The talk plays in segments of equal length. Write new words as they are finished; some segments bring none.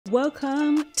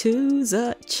Welcome to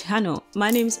the channel. My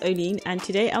name is OHLEEN and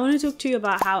today I want to talk to you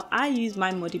about how I use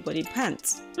my MODIBODI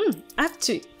pants. I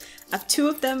have two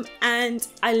of them and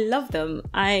I love them.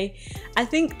 I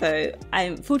think though,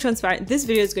 I'm full transparent. This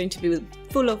video is going to be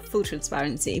full of full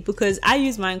transparency because I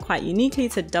use mine quite uniquely.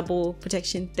 It's a double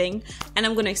protection thing and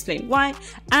I'm going to explain why,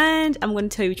 and I'm going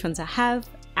to tell you which ones I have.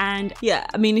 And yeah,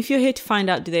 I mean, if you're here to find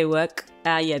out, do they work?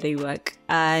 Yeah, they work.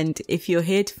 And if you're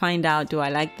here to find out, do I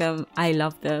like them? I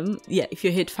love them. Yeah, if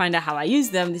you're here to find out how I use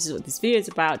them, this is what this video is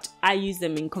about. I use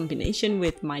them in combination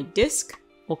with my disc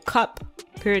or cup,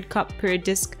 period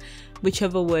disc,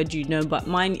 whichever word you know, but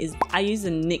mine is, I use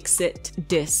a Nixit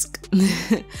disc.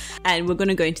 And we're going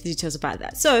to go into details about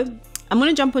that. So I'm going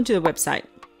to jump onto the website.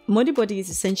 MODIBODI is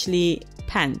essentially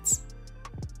pants.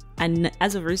 And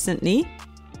as of recently,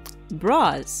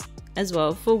 bras as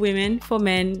well, for women, for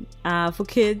men, for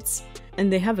kids,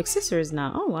 and they have accessories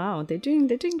now. Oh wow, they're doing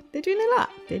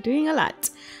a lot.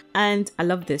 And I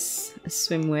love this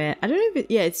swimwear. I don't know if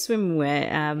it's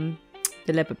swimwear.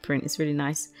 The leopard print is really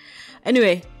nice.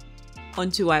 Anyway, on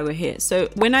to why we're here. So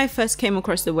when I first came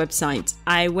across the website,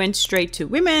 I went straight to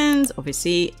women's,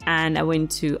 obviously, and I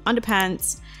went to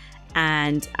underpants,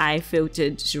 and I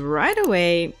filtered right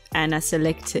away and I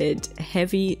selected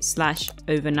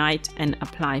heavy/overnight and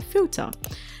apply filter.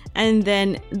 And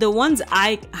then the ones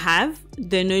I have,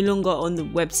 they're no longer on the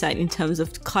website in terms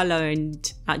of color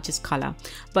and not just color,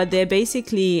 but they're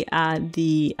basically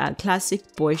the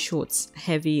classic Boyshorts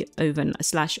heavy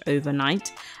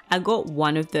 /overnight. I got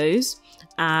one of those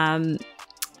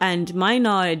and mine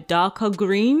are a darker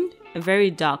green, a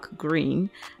very dark green.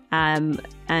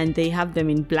 And they have them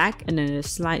in black and then a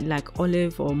slight like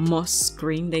olive or moss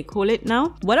green, they call it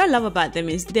now. What I love about them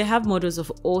is they have models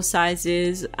of all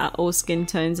sizes, all skin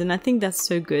tones, and I think that's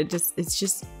so good.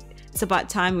 It's about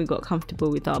time we got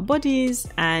comfortable with our bodies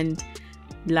and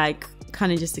like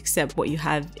kind of just accept what you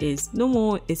have is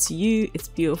normal, it's you, it's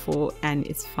beautiful, and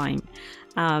it's fine.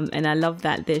 And I love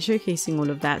that they're showcasing all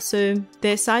of that. So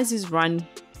their sizes run,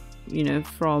 you know,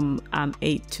 from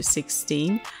 8 to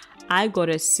 16. I got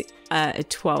a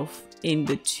 12 in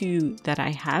the two that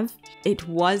I have. It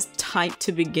was tight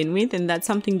to begin with, and that's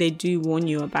something they do warn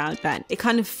you about, that it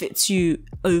kind of fits you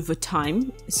over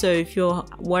time. So if you're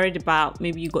worried about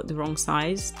maybe you got the wrong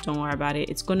size, don't worry about it.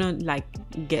 It's gonna like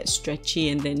get stretchy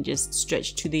and then just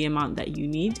stretch to the amount that you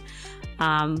need.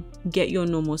 Get your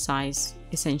normal size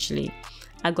essentially.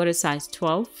 I got a size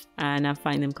 12 and I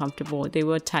find them comfortable. They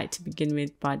were tight to begin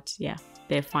with, but yeah,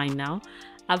 they're fine now.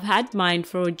 I've had mine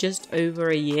for just over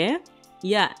a year.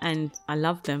 Yeah, and I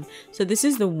love them. So this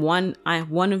is the one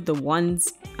of the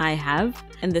ones I have,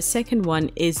 and the second one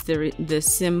is the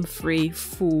Seamfree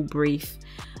full brief.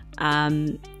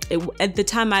 At the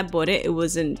time I bought it, it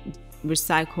wasn't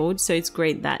recycled, so it's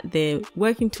great that they're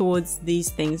working towards these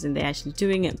things and they're actually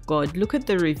doing it. God, look at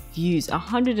the reviews,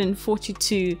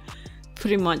 142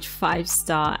 pretty much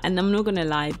 5-star, and I'm not gonna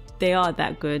lie, they are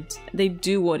that good. They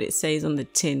do what it says on the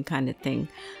tin kind of thing.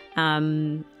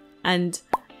 And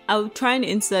I'll try and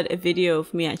insert a video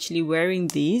of me actually wearing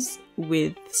these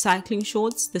with cycling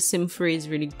shorts. The Seamfree is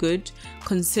really good,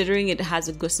 considering it has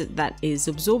a gusset that is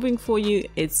absorbing for you.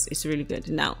 It's really good.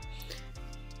 Now,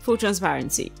 full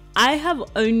transparency, I have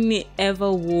only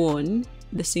ever worn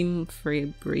the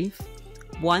Seamfree brief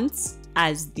once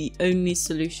as the only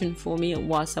solution for me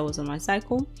whilst I was on my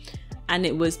cycle, and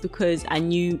it was because I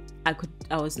knew I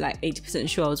was like 80%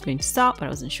 sure I was going to start, but I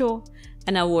wasn't sure,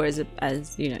 and I wore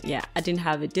as you know, yeah, I didn't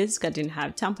have a disc, I didn't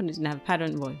have tampon, I didn't have a pad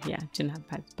on. Well, yeah, I didn't have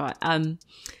pads, but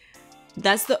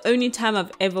that's the only time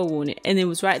I've ever worn it, and it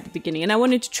was right at the beginning, and I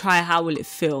wanted to try how will it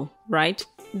feel, right?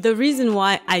 The reason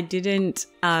why I didn't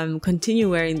continue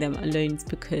wearing them alone is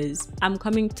because I'm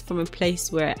coming from a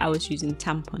place where I was using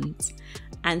tampons.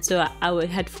 And so I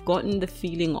had forgotten the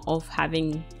feeling of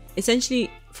having,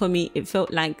 essentially for me, it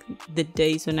felt like the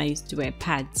days when I used to wear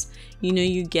pads. You know,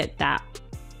 you get that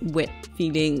wet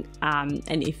feeling, and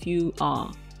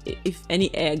if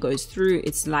any air goes through,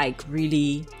 it's like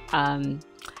really,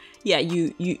 yeah,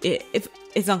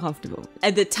 it's uncomfortable.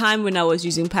 At the time when I was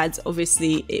using pads,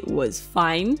 obviously it was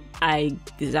fine. I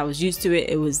was used to it.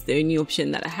 It was the only option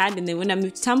that I had. And then when I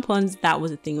moved to tampons, that was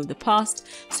a thing of the past.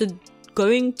 So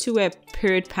going to wear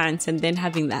period pants and then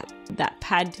having that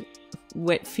pad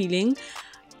wet feeling,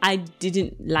 I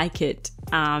didn't like it.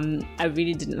 I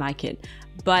really didn't like it.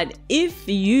 But if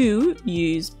you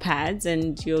use pads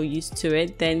and you're used to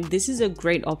it, then this is a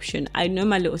great option. I know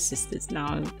my little sisters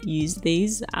now use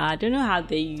these. I don't know how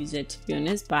they use it, to be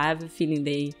honest, but I have a feeling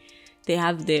they They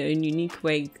have their own unique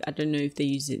way. I don't know if they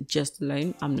use it just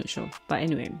alone. I'm not sure. But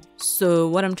anyway, so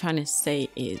what I'm trying to say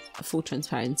is, full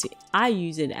transparency, I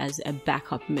use it as a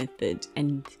backup method,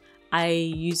 and I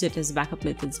use it as a backup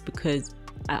method because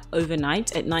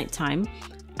overnight, at night time,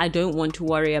 I don't want to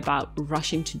worry about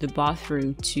rushing to the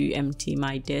bathroom to empty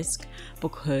my disc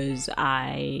because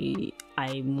I'm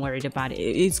worried about it.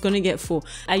 It's gonna get full.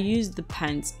 I use the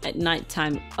pants at night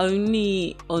time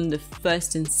only on the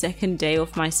first and second day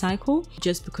of my cycle,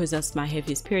 just because that's my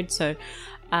heaviest period. So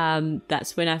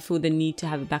that's when I feel the need to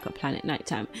have a backup plan at night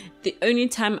time. The only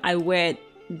time I wear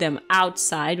them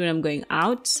outside, when I'm going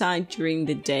outside during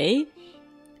the day,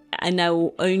 and I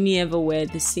will only ever wear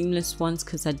the seamless ones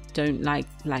because I don't like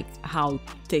how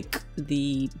thick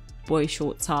the boy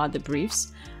shorts are, the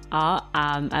briefs are.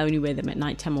 I only wear them at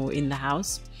nighttime or in the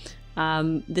house.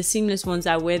 The seamless ones,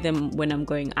 I wear them when I'm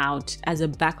going out as a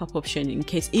backup option, in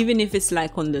case, even if it's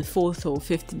like on the 4th or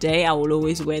 5th day, I will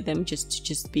always wear them just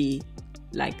to be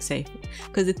like safe.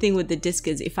 Because the thing with the disc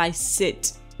is, if I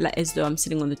sit like as though I'm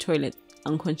sitting on the toilet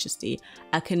unconsciously,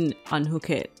 I can unhook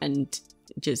it and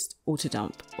just auto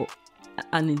dump or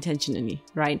unintentionally,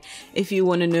 right? If you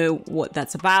want to know what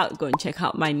that's about, go and check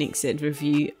out my Nixit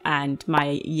review and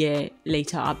my year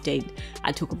later update.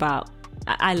 I talk about,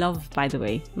 I love, by the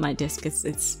way, my disc.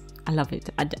 I love it.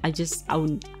 I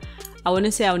want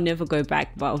to say I'll never go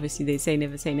back, but obviously they say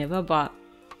never, but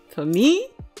for me.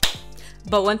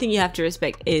 But one thing you have to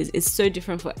respect is it's so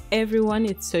different for everyone.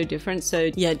 It's so different. So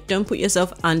yeah, don't put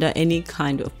yourself under any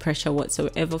kind of pressure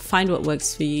whatsoever. Find what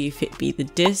works for you. If it be the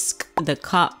disc, the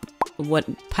cup, what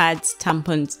pads,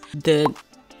 tampons, the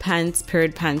pants,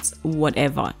 period pants,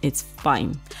 whatever, it's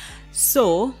fine.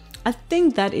 So I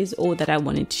think that is all that I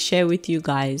wanted to share with you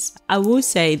guys. I will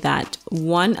say that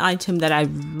one item that I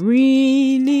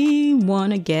really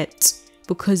want to get,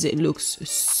 because it looks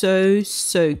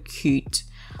so cute.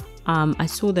 I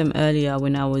saw them earlier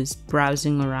when I was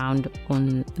browsing around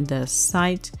on the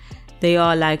site. They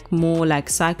are like more like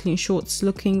cycling shorts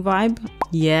looking vibe.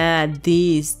 Yeah,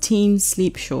 these teen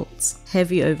sleep shorts,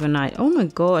 heavy overnight. Oh my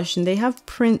gosh, and they have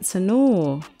prints and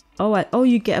all. Oh,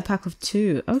 you get a pack of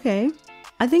 2. Okay,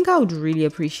 I think I would really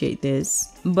appreciate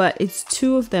this. But it's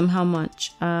 2 of them. How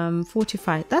much?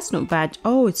 45. That's not bad.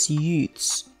 Oh, it's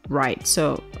youths, right?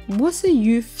 So what's a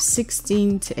youth?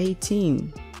 16 to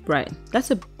 18, right?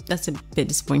 That's a bit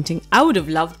disappointing. I would have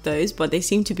loved those, but they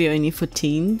seem to be only for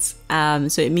teens.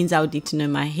 So it means I would need to know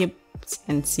my hips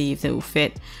and see if they will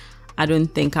fit. I don't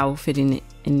think I will fit in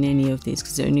any of these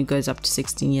because it only goes up to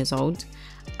 16 years old.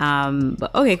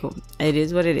 But okay, cool. It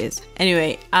is what it is.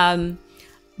 Anyway,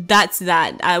 that's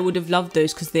that. I would have loved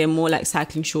those because they're more like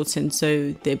cycling shorts, and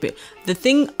so they're a bit.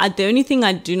 The only thing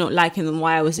I do not like, and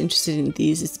why I was interested in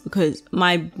these, is because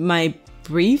my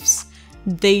briefs,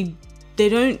 they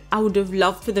don't, I would have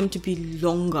loved for them to be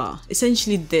longer.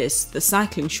 Essentially the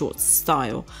cycling shorts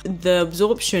style. The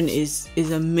absorption is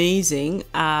amazing.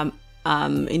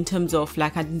 In terms of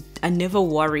like, I never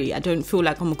worry. I don't feel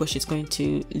like, oh my gosh, it's going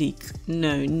to leak.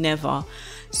 No, never.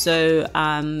 So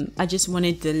I just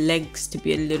wanted the legs to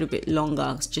be a little bit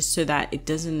longer, just so that it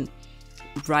doesn't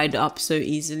ride up so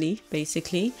easily,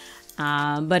 basically.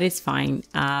 But it's fine.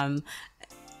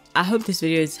 I hope this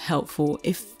video is helpful.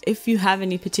 If you have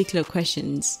any particular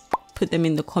questions, put them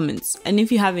in the comments. And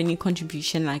if you have any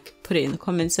contribution, like, put it in the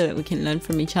comments so that we can learn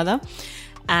from each other.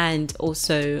 And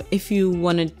also, if you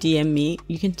want to DM me,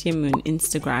 you can DM me on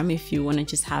Instagram if you want to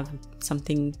just have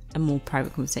a more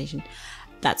private conversation.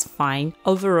 That's fine.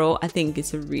 Overall, I think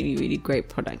it's a really great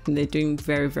product, and they're doing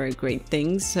very great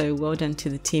things. So well done to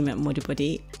the team at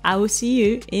MODIBODI. I will see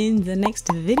you in the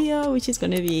next video, which is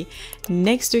going to be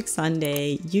next week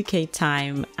Sunday UK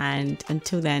time. And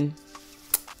until then,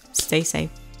 stay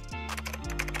safe.